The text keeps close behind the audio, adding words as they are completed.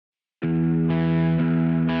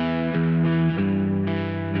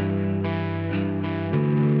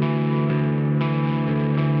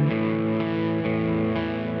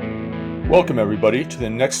Welcome, everybody, to the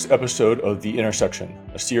next episode of The Intersection,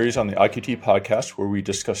 a series on the IQT podcast where we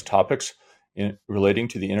discuss topics relating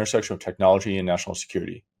to the intersection of technology and national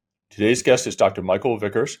security. Today's guest is Dr. Michael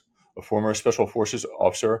Vickers, a former Special Forces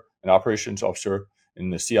officer and operations officer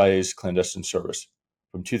in the CIA's clandestine service.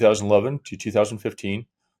 From 2011 to 2015,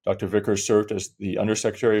 Dr. Vickers served as the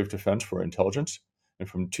Undersecretary of Defense for Intelligence, and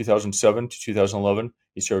from 2007 to 2011,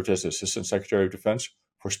 he served as Assistant Secretary of Defense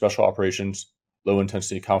for Special Operations,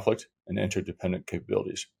 Low-Intensity Conflict, and Interdependent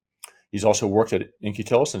Capabilities. He's also worked at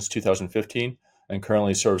In-Q-Tel since 2015 and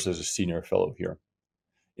currently serves as a senior fellow here.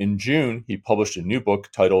 In June, he published a new book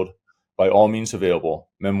titled By All Means Available,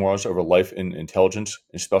 Memoirs of a Life in Intelligence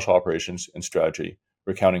and Special Operations and Strategy,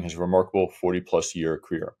 recounting his remarkable 40-plus year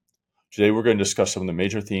career. Today, we're going to discuss some of the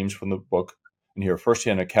major themes from the book and hear a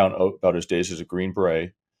firsthand account about his days as a Green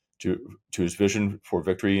Beret, to his vision for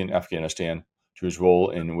victory in Afghanistan, to his role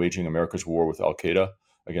in waging America's war with al-Qaeda,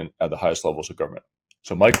 again, at the highest levels of government.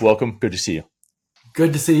 So, Mike, welcome. Good to see you.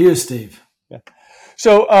 Good to see you, Steve. Yeah.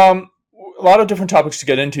 So, a lot of different topics to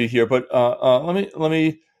get into here, but let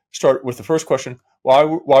me start with the first question. Why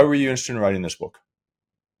were you interested in writing this book?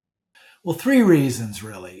 Well, three reasons,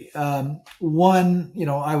 really. One,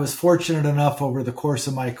 I was fortunate enough over the course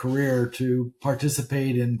of my career to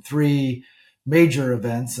participate in three major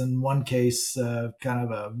events. In one case, kind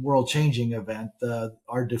of a world-changing event,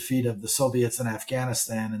 our defeat of the Soviets in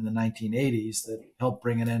Afghanistan in the 1980s that helped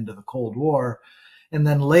bring an end to the Cold War. And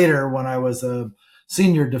then later, when I was a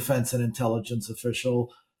senior defense and intelligence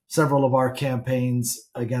official, several of our campaigns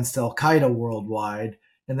against al-Qaeda worldwide,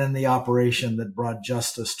 and then the operation that brought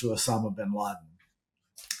justice to Osama bin Laden.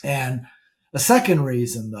 And a second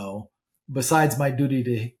reason, though, besides my duty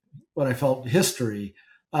to what I felt history,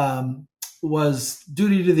 was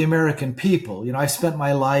duty to the American people. I spent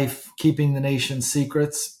my life keeping the nation's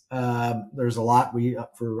secrets. There's a lot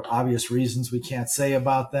for obvious reasons, we can't say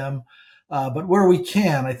about them. But where we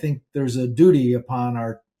can, I think there's a duty upon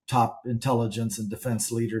our top intelligence and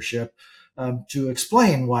defense leadership to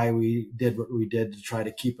explain why we did what we did to try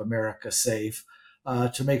to keep America safe,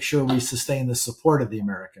 to make sure we sustain the support of the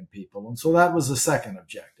American people. And so that was the second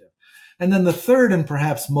objective. And then the third, and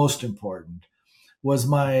perhaps most important, was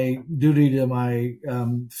my duty to my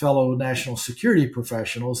fellow national security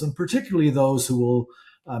professionals, and particularly those who will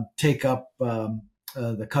take up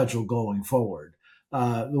the cudgel going forward.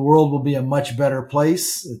 The world will be a much better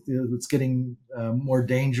place. It's getting more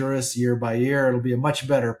dangerous year by year. It'll be a much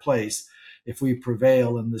better place if we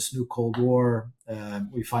prevail in this new Cold War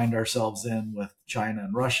we find ourselves in with China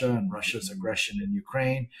and Russia's aggression in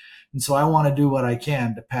Ukraine. And so I want to do what I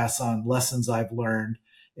can to pass on lessons I've learned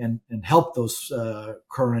and help those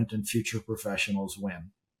current and future professionals win.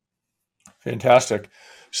 Fantastic.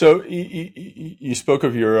 So you spoke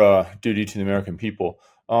of your duty to the American people.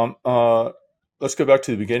 Let's go back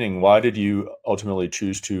to the beginning. Why did you ultimately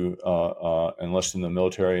choose to enlist in the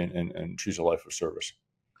military and choose a life of service?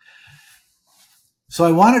 So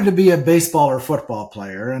I wanted to be a baseball or football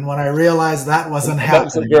player, and when I realized that wasn't happening,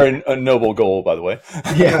 that's a very noble goal, by the way.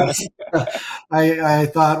 Yes, I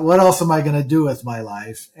thought, what else am I going to do with my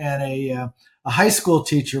life? And a high school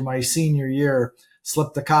teacher, my senior year,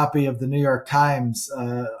 slipped a copy of the New York Times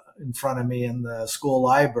in front of me in the school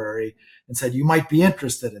library and said, "You might be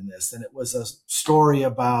interested in this." And it was a story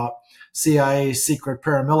about CIA secret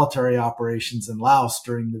paramilitary operations in Laos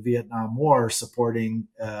during the Vietnam War, supporting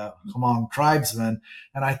Hmong tribesmen.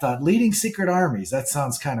 And I thought, leading secret armies, that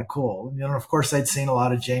sounds kind of cool. And, of course, I'd seen a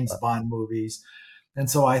lot of James Bond movies. And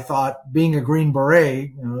so I thought being a Green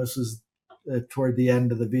Beret, this was toward the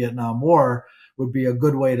end of the Vietnam War, would be a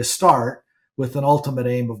good way to start, with an ultimate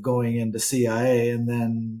aim of going into CIA. And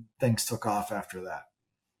then things took off after that.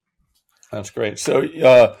 That's great. So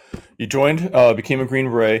you joined, became a Green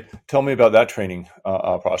Beret. Tell me about that training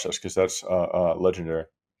process, because that's legendary.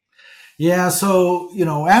 Yeah. So,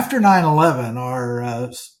 after 9/11, our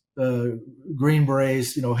Green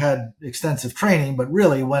Berets, had extensive training, but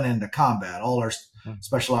really went into combat, all our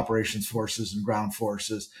special operations forces and ground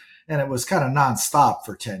forces. And it was kind of nonstop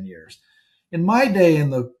for 10 years. In my day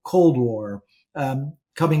in the Cold War,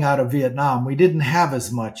 coming out of Vietnam, we didn't have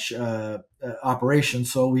as much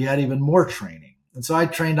operations, so we had even more training. And so I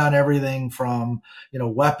trained on everything from,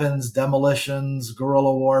 weapons, demolitions,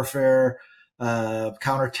 guerrilla warfare,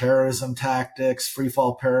 counterterrorism tactics, free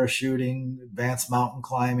fall parachuting, advanced mountain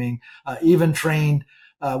climbing, even trained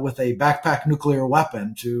with a backpack nuclear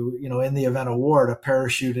weapon to, in the event of war, to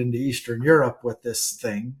parachute into Eastern Europe with this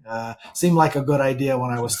thing. Seemed like a good idea when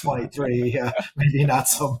I was 23, maybe not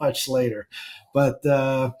so much later. But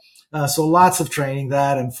so lots of training,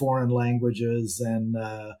 that and foreign languages. And,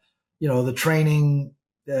 the training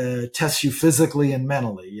tests you physically and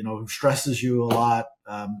mentally, stresses you a lot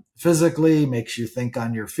physically, makes you think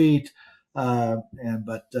on your feet,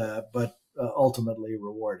 but ultimately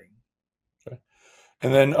rewarding. Okay.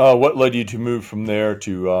 And then what led you to move from there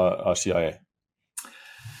to CIA?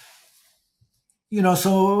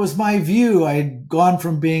 So it was my view. I'd gone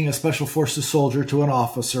from being a special forces soldier to an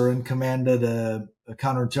officer and commanded a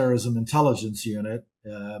counterterrorism intelligence unit.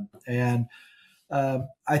 And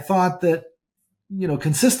I thought that,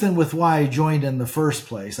 consistent with why I joined in the first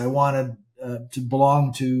place, I wanted to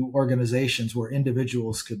belong to organizations where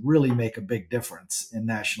individuals could really make a big difference in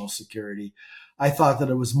national security. I thought that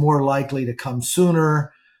it was more likely to come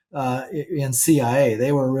sooner in CIA.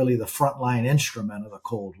 They were really the frontline instrument of the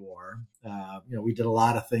Cold War. We did a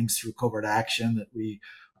lot of things through covert action that we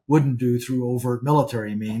wouldn't do through overt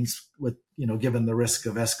military means, with given the risk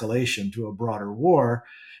of escalation to a broader war.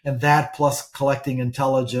 And that, plus collecting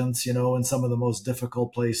intelligence, in some of the most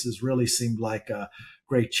difficult places, really seemed like a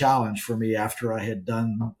great challenge for me after I had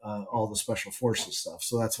done all the special forces stuff.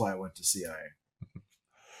 So that's why I went to CIA.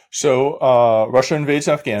 So Russia invades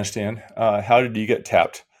Afghanistan. How did you get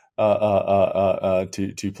tapped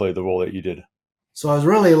to play the role that you did? So I was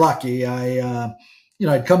really lucky. I'd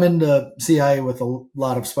come into CIA with a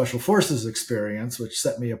lot of special forces experience, which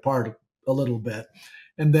set me apart a little bit.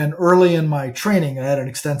 And then early in my training, I had an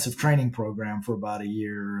extensive training program for about a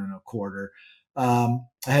year and a quarter. I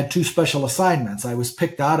had 2 special assignments. I was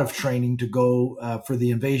picked out of training to go for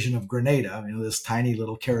the invasion of Grenada, this tiny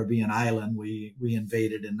little Caribbean island we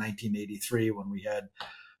invaded in 1983 when we had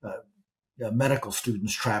medical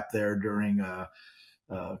students trapped there during a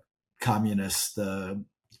communist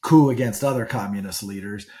coup against other communist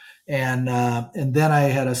leaders. And then I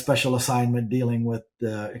had a special assignment dealing with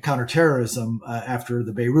counterterrorism after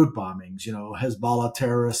the Beirut bombings. Hezbollah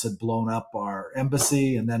terrorists had blown up our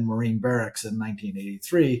embassy and then Marine barracks in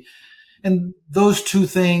 1983. And those 2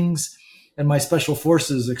 things and my special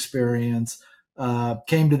forces experience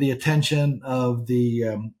came to the attention of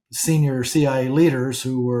the senior CIA leaders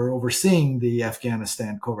who were overseeing the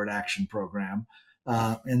Afghanistan covert action program.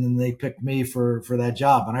 And then they picked me for that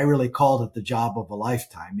job. And I really called it the job of a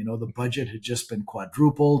lifetime. The budget had just been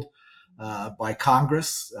quadrupled by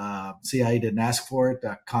Congress. CIA didn't ask for it.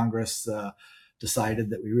 Congress decided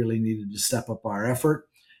that we really needed to step up our effort.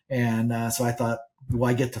 And so I thought, do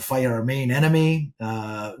I get to fight our main enemy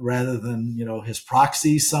rather than, his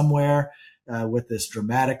proxy somewhere with this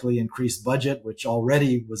dramatically increased budget, which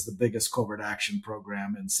already was the biggest covert action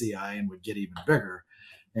program in CIA and would get even bigger.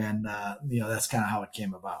 And, that's kind of how it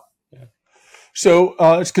came about. Yeah. So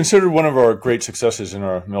it's considered one of our great successes in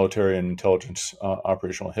our military and intelligence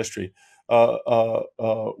operational history.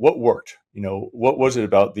 What worked? What was it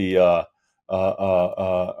about the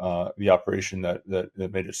operation that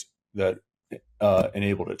made us that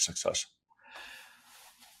enabled its success?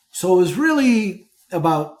 So it was really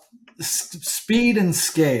about speed and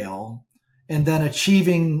scale, and then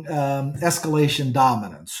achieving escalation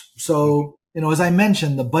dominance. So, as I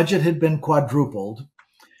mentioned, the budget had been quadrupled,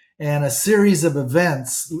 and a series of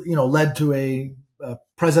events, led to a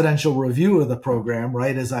presidential review of the program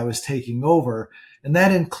right as I was taking over. And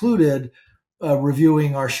that included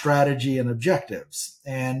reviewing our strategy and objectives.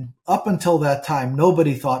 And up until that time,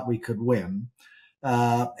 nobody thought we could win.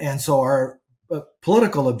 And so our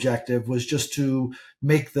political objective was just to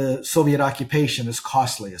make the Soviet occupation as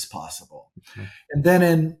costly as possible. Mm-hmm. And then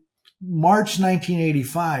in March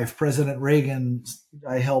 1985, President Reagan,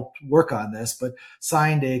 I helped work on this, but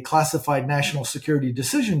signed a classified national security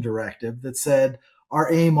decision directive that said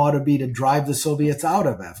our aim ought to be to drive the Soviets out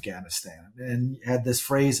of Afghanistan, and had this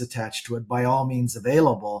phrase attached to it, by all means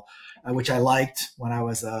available, which I liked when I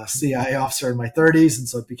was a CIA officer in my 30s. And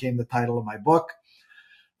so it became the title of my book.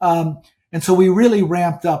 And so we really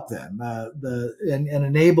ramped up then and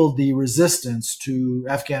enabled the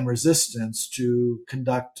Afghan resistance to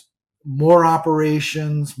conduct more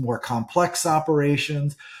operations, more complex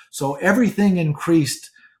operations. So everything increased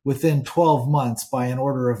within 12 months by an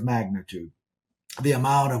order of magnitude. The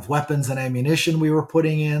amount of weapons and ammunition we were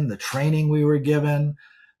putting in, the training we were given,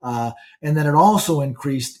 and then it also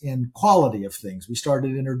increased in quality of things. We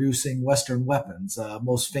started introducing Western weapons,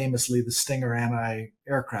 most famously the Stinger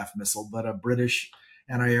anti-aircraft missile, but a British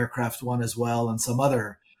anti-aircraft one as well, and some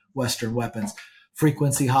other Western weapons.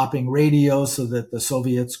 Frequency hopping radios so that the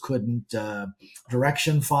Soviets couldn't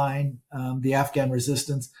direction find the Afghan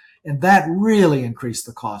resistance. And that really increased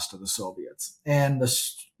the cost of the Soviets. And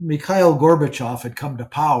Mikhail Gorbachev had come to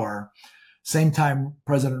power same time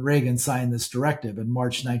President Reagan signed this directive in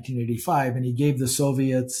March 1985, and he gave the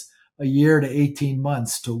Soviets a year to 18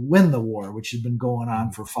 months to win the war, which had been going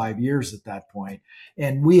on for 5 years at that point.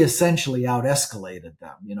 And we essentially out escalated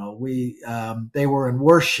them. They were in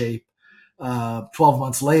worse shape 12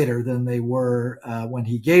 months later than they were when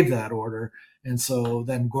he gave that order. And so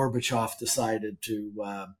then Gorbachev decided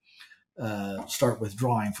to start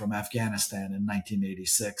withdrawing from Afghanistan in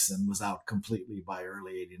 1986 and was out completely by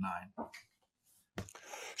early 89.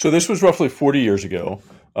 So this was roughly 40 years ago.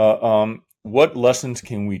 What lessons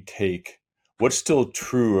can we take? What's still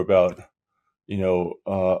true about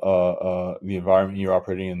the environment you're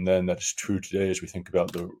operating in then that is true today as we think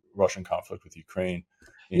about the Russian conflict with Ukraine?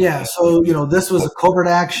 Yeah, so this was a covert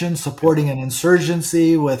action supporting an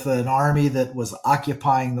insurgency with an army that was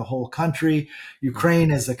occupying the whole country. Ukraine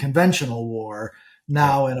is a conventional war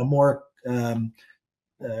now in a more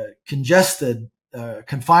congested,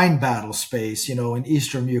 confined battle space, in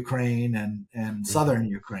eastern Ukraine and southern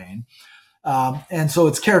Ukraine. And so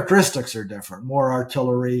its characteristics are different, more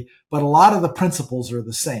artillery, but a lot of the principles are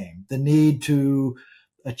the same. The need to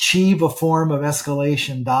achieve a form of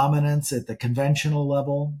escalation dominance at the conventional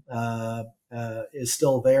level is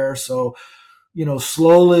still there. So,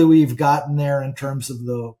 slowly we've gotten there in terms of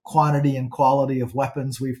the quantity and quality of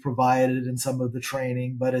weapons we've provided and some of the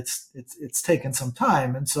training, but it's taken some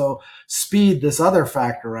time. And so speed, this other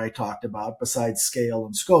factor I talked about besides scale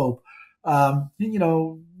and scope,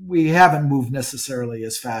 we haven't moved necessarily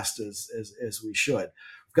as fast as we should.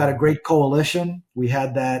 We've got a great coalition. We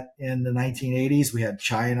had that in the 1980s. We had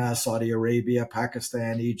China, Saudi Arabia,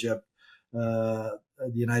 Pakistan, Egypt, the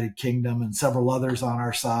United Kingdom, and several others on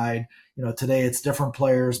our side. Today it's different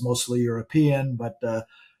players, mostly European, but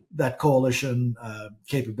that coalition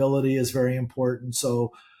capability is very important.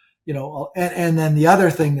 So, and then the other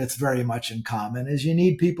thing that's very much in common is you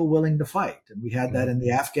need people willing to fight. And we had that in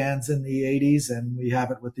the Afghans in the 80s, and we have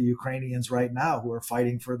it with the Ukrainians right now who are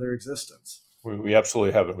fighting for their existence. We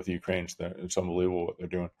absolutely have it with the Ukrainians. It's unbelievable what they're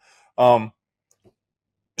doing.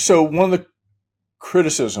 So one of the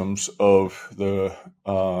criticisms of the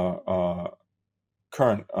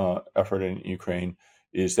current effort in Ukraine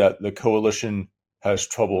is that the coalition has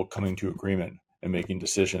trouble coming to agreement and making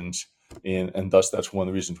decisions, and thus that's one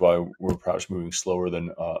of the reasons why we're perhaps moving slower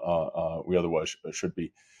than we otherwise should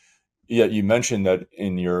be. Yet you mentioned that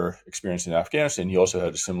in your experience in Afghanistan, you also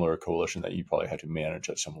had a similar coalition that you probably had to manage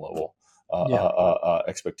at some level.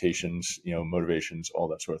 Expectations, motivations, all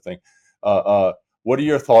that sort of thing. What are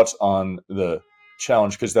your thoughts on the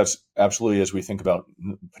challenge? Because that's absolutely, as we think about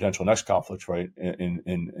potential next conflict, right, in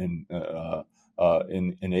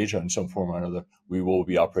Asia in some form or another, we will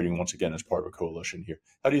be operating once again as part of a coalition here.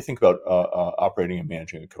 How do you think about operating and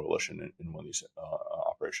managing a coalition in one of these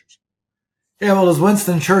operations? Yeah, well, as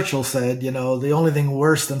Winston Churchill said, the only thing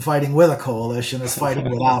worse than fighting with a coalition is fighting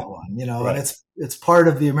without one, right. And it's part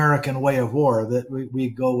of the American way of war that we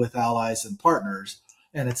go with allies and partners,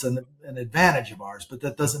 and it's an advantage of ours, but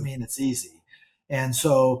that doesn't mean it's easy. And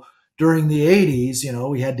so during the 80s,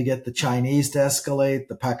 we had to get the Chinese to escalate,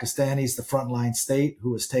 the Pakistanis, the frontline state,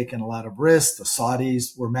 who was taking a lot of risks. The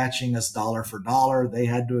Saudis were matching us dollar for dollar. They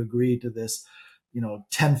had to agree to this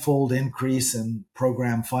tenfold increase in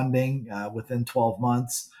program funding within 12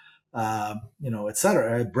 months, et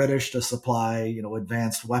cetera. British to supply,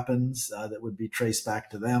 advanced weapons that would be traced back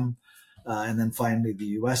to them. And then finally the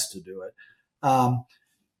U.S. to do it.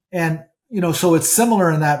 So it's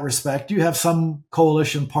similar in that respect. You have some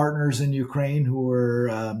coalition partners in Ukraine who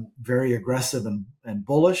are very aggressive and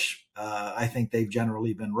bullish. I think they've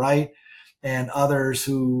generally been right. And others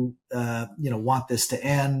who, want this to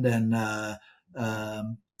end and,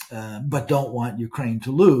 but don't want Ukraine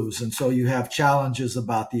to lose. And so you have challenges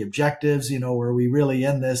about the objectives, are we really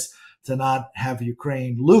in this to not have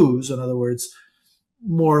Ukraine lose? In other words,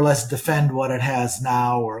 more or less defend what it has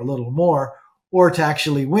now or a little more, or to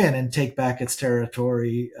actually win and take back its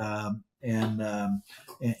territory and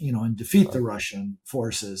defeat the Russian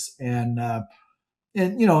forces. And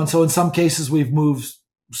so in some cases we've moved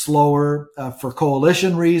slower for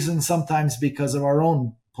coalition reasons, sometimes because of our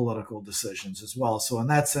own political decisions as well. So in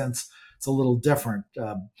that sense, it's a little different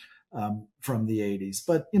from the 80s.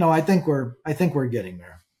 But I think we're getting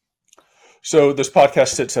there. So this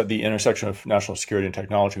podcast sits at the intersection of national security and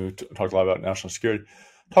technology. We talked a lot about national security.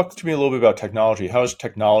 Talk to me a little bit about technology. How has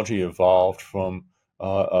technology evolved from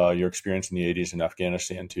your experience in the 80s in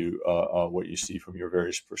Afghanistan to what you see from your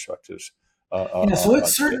various perspectives? So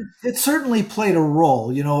it certainly played a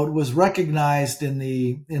role. It was recognized in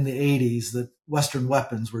the 80s that Western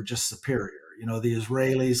weapons were just superior. The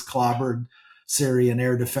Israelis clobbered Syrian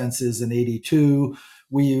air defenses in 82.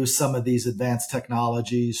 We used some of these advanced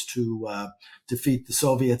technologies to defeat the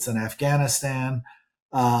Soviets in Afghanistan.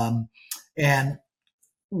 And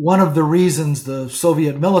one of the reasons the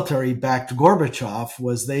Soviet military backed Gorbachev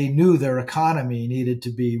was they knew their economy needed to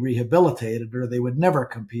be rehabilitated or they would never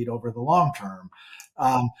compete over the long term.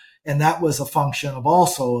 And that was a function of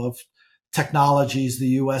also of technologies the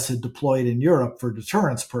U.S. had deployed in Europe for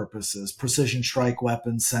deterrence purposes, precision strike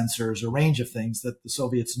weapons, sensors, a range of things that the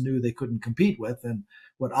Soviets knew they couldn't compete with and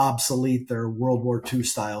would obsolete their World War II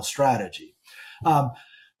style strategy.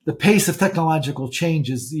 The pace of technological change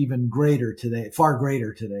is even greater today, far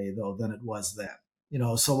greater today, though, than it was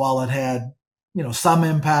then. So while it had, some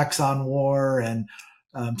impacts on war and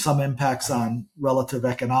some impacts on relative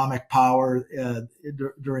economic power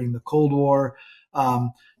during the Cold War,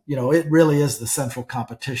 it really is the central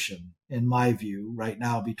competition, in my view, right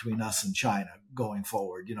now between us and China going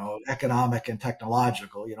forward, economic and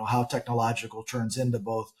technological, how technological turns into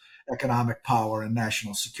both economic power and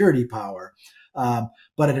national security power.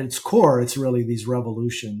 But at its core, it's really these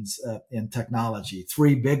revolutions in technology.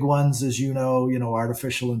 Three big ones, as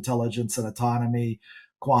artificial intelligence and autonomy,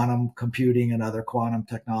 quantum computing and other quantum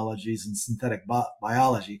technologies, and synthetic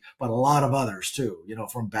biology, but a lot of others too,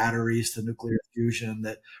 from batteries to nuclear fusion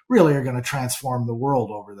that really are going to transform the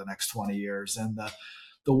world over the next 20 years. And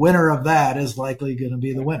the winner of that is likely going to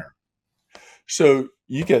be the winner. So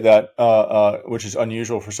you get that, which is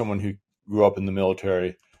unusual for someone who grew up in the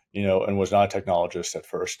military, and was not a technologist at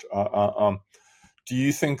first. Do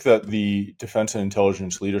you think that the defense and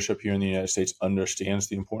intelligence leadership here in the United States understands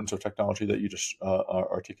the importance of technology that you just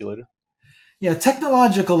articulated? Yeah,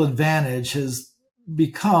 technological advantage has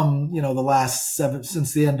become, the last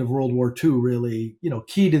since the end of World War II, really,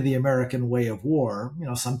 key to the American way of war.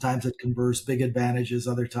 Sometimes it confers big advantages,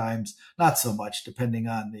 other times not so much, depending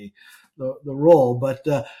on the role. But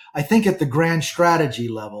I think at the grand strategy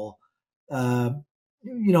level,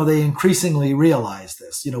 they increasingly realize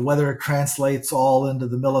this, whether it translates all into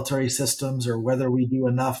the military systems or whether we do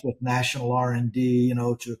enough with national R&D,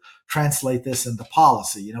 to translate this into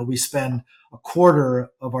policy. We spend a quarter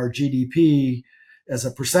of our GDP as a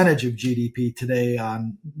percentage of GDP today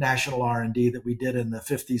on national R&D that we did in the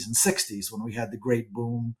 50s and 60s when we had the great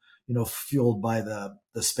boom, fueled by the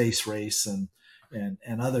space race and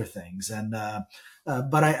other things.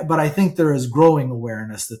 But I think there is growing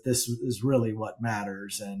awareness that this is really what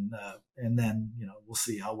matters, and then we'll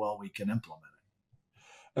see how well we can implement it.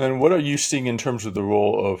 And then, what are you seeing in terms of the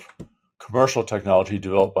role of commercial technology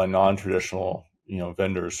developed by non-traditional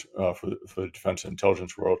vendors for the defense and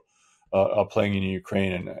intelligence world playing in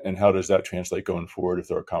Ukraine, and how does that translate going forward if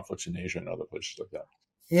there are conflicts in Asia and other places like that?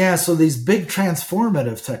 Yeah, so these big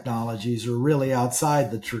transformative technologies are really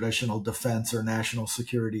outside the traditional defense or national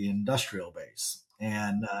security industrial base.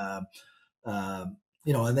 And,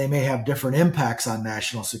 and they may have different impacts on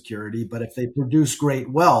national security, but if they produce great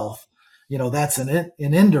wealth, that's an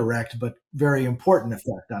indirect but very important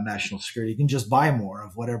effect on national security. You can just buy more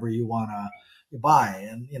of whatever you want to buy.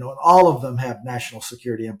 And, all of them have national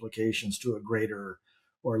security implications to a greater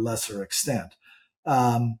or lesser extent.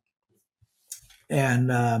 Let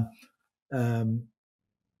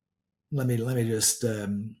me just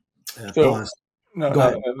pause. No, Go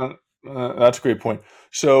ahead. that's a great point.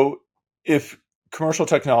 So if commercial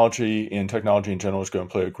technology and technology in general is going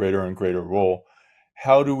to play a greater and greater role,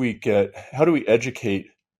 how do we educate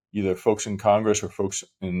either folks in Congress or folks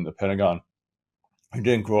in the Pentagon who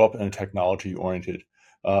didn't grow up in a technology-oriented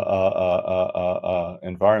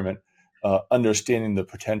environment, understanding the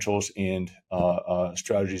potentials and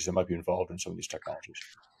strategies that might be involved in some of these technologies?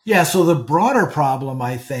 Yeah, so the broader problem,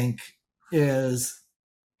 I think, is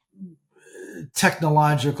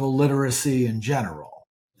technological literacy in general.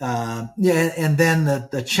 And then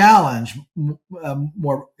the challenge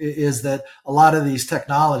more is that a lot of these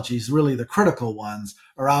technologies, really the critical ones,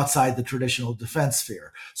 are outside the traditional defense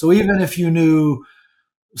sphere. So even if you knew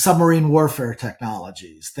submarine warfare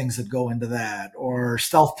technologies, things that go into that, or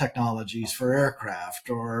stealth technologies for aircraft,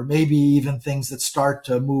 or maybe even things that start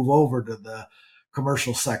to move over to the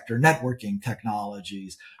commercial sector, networking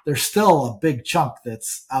technologies, there's still a big chunk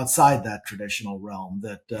that's outside that traditional realm.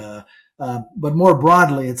 But more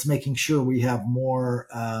broadly, it's making sure we have more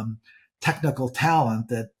technical talent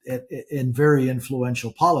that in very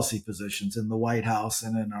influential policy positions in the White House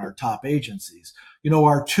and in our top agencies.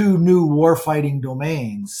 Our two new warfighting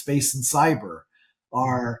domains, space and cyber,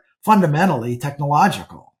 are fundamentally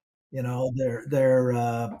technological. And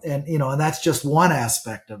that's just one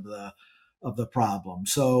aspect of the problem.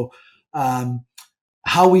 So,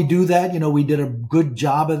 how we do that, we did a good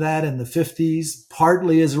job of that in the 50s,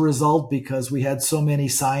 partly as a result because we had so many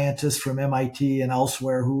scientists from MIT and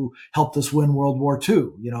elsewhere who helped us win World War II.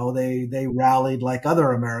 They rallied like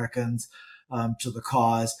other Americans to the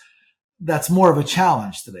cause. That's more of a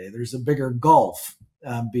challenge today. There's a bigger gulf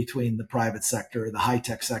between the private sector, the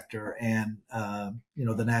high-tech sector, and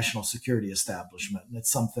the national security establishment. And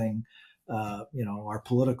it's something our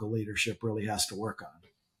political leadership really has to work on.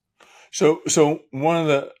 So one of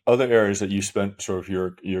the other areas that you spent sort of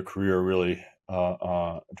your career really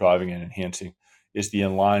driving and enhancing is the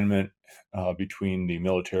alignment between the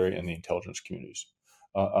military and the intelligence communities.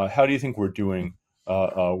 How do you think we're doing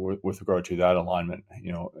with regard to that alignment,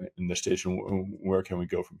 in this stage, and where can we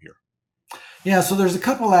go from here? Yeah, so there's a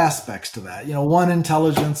couple aspects to that. One,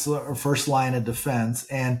 intelligence or first line of defense,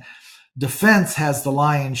 and defense has the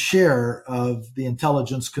lion's share of the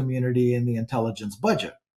intelligence community and the intelligence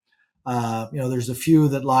budget. There's a few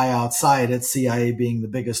that lie outside it, CIA being the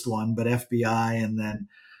biggest one, but FBI, and then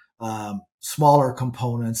smaller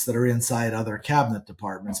components that are inside other cabinet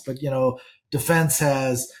departments. But, defense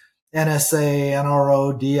has NSA,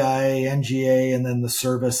 NRO, DIA, NGA, and then the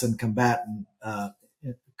service and combatant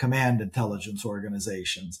command intelligence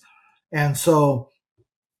organizations. And so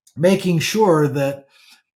making sure that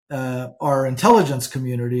our intelligence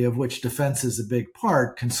community, of which defense is a big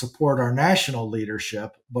part, can support our national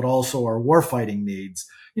leadership, but also our warfighting needs,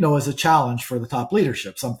 is a challenge for the top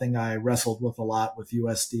leadership, something I wrestled with a lot with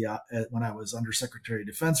USD when I was Undersecretary of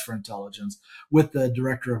Defense for Intelligence with the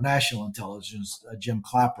Director of National Intelligence, Jim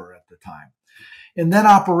Clapper at the time. And then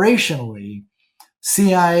operationally,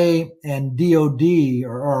 CIA and DOD,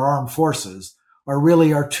 or our armed forces, are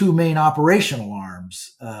really our two main operational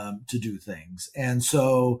arms to do things. And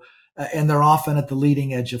so, and they're often at the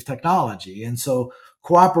leading edge of technology. And so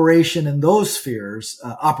cooperation in those spheres,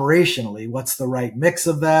 operationally, what's the right mix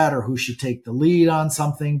of that, or who should take the lead on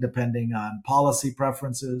something depending on policy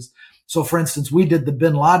preferences. So for instance, we did the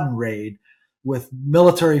bin Laden raid with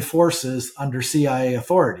military forces under CIA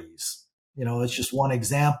authorities. It's just one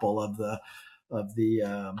example of the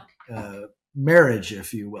marriage,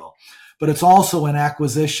 if you will. But it's also an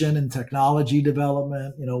acquisition and technology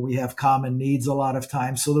development. We have common needs a lot of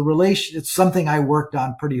times. So it's something I worked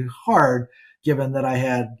on pretty hard, given that I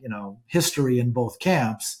had, history in both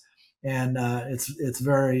camps. And it's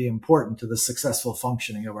very important to the successful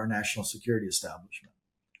functioning of our national security establishment.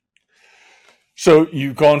 So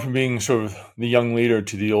you've gone from being sort of the young leader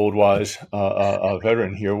to the old wise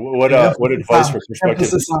veteran here. What advice or perspective?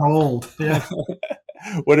 Emphasis on old. Yeah.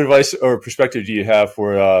 What advice or perspective do you have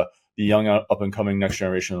for the young up and coming next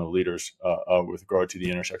generation of leaders with regard to the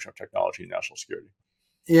intersection of technology and national security?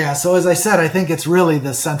 Yeah. So as I said, I think it's really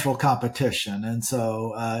the central competition. And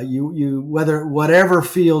so whatever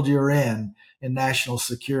field you're in national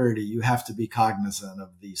security, you have to be cognizant of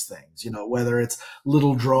these things, whether it's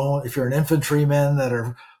little drone, if you're an infantryman that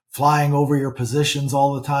are flying over your positions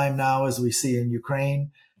all the time now, as we see in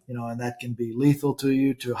Ukraine, and that can be lethal to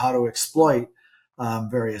you, to how to exploit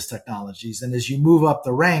various technologies. And as you move up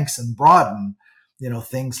the ranks and broaden,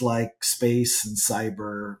 things like space and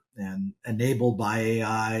cyber and enabled by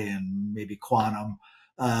AI and maybe quantum,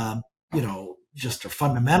 just are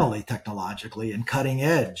fundamentally technologically and cutting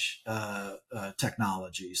edge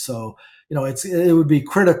technology. So, it would be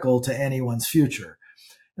critical to anyone's future.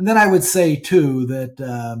 And then I would say too that,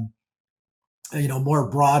 more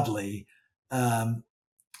broadly,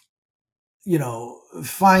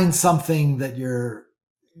 find something that you're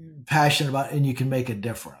passionate about and you can make a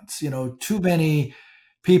difference. Too many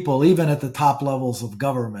people, even at the top levels of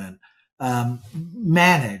government,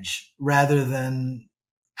 manage rather than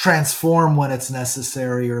transform when it's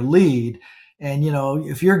necessary or lead. And,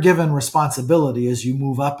 if you're given responsibility as you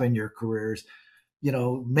move up in your careers,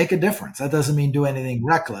 make a difference. That doesn't mean do anything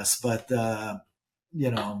reckless, but, that's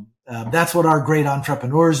what our great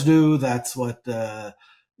entrepreneurs do. That's what,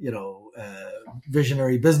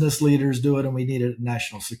 visionary business leaders do it, and we need it in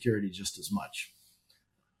national security just as much.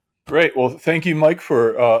 Great. Well, thank you, Mike,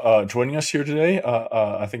 for joining us here today.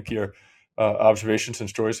 I think your observations and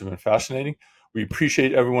stories have been fascinating. We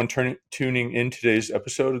appreciate everyone tuning in today's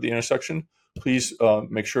episode of The Intersection. Please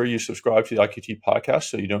make sure you subscribe to the IQT podcast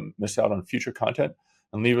so you don't miss out on future content,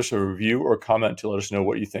 and leave us a review or comment to let us know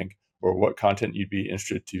what you think or what content you'd be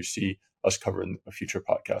interested to see us cover in a future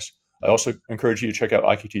podcast. I also encourage you to check out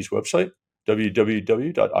IQT's website,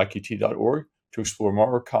 www.iqt.org, to explore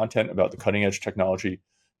more content about the cutting-edge technology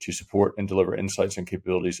to support and deliver insights and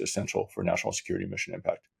capabilities essential for national security mission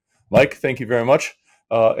impact. Mike, thank you very much.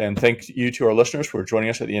 And thank you to our listeners for joining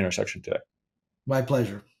us at The Intersection today. My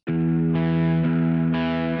pleasure.